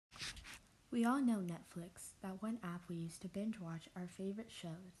We all know Netflix, that one app we use to binge watch our favorite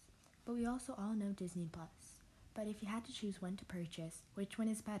shows. But we also all know Disney Plus. But if you had to choose one to purchase, which one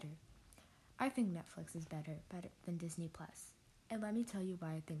is better? I think Netflix is better than Disney Plus. And let me tell you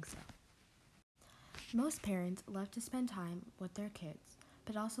why I think so. Most parents love to spend time with their kids,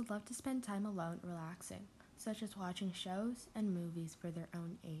 but also love to spend time alone relaxing, such as watching shows and movies for their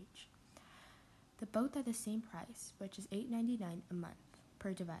own age. The both are the same price, which is $8.99 a month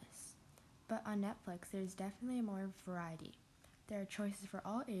per device. But on Netflix, there's definitely more variety. There are choices for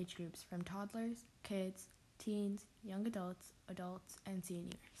all age groups from toddlers, kids, teens, young adults, and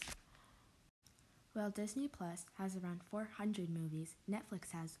seniors. While Disney Plus has around 400 movies,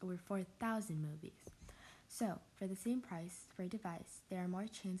 Netflix has over 4,000 movies. So, for the same price per device, there are more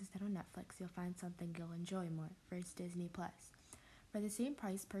chances that on Netflix you'll find something you'll enjoy more versus Disney Plus. For the same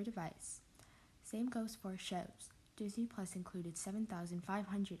price per device, same goes for shows. Disney Plus included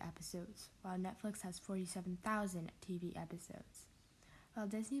 7,500 episodes, while Netflix has 47,000 TV episodes. While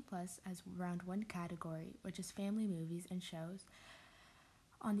Disney Plus has around one category, which is family movies and shows,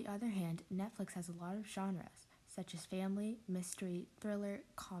 on the other hand, Netflix has a lot of genres, such as family, mystery, thriller,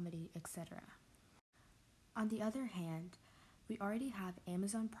 comedy, etc. On the other hand, we already have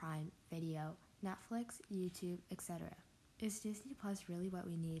Amazon Prime Video, Netflix, YouTube, etc. Is Disney Plus really what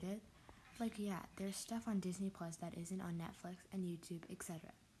we needed? Yeah, there's stuff on Disney Plus that isn't on Netflix and YouTube, etc.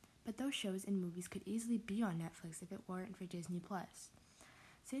 But those shows and movies could easily be on Netflix if it weren't for Disney Plus.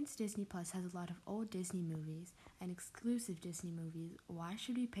 Since Disney Plus has a lot of old Disney movies and exclusive Disney movies, why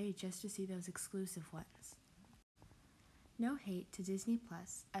should we pay just to see those exclusive ones? No hate to Disney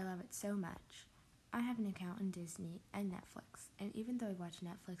Plus, I love it so much. I have an account on Disney and Netflix, and even though I watch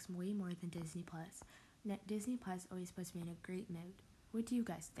Netflix way more than Disney Plus, Disney Plus always puts me in a great mood. What do you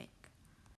guys think?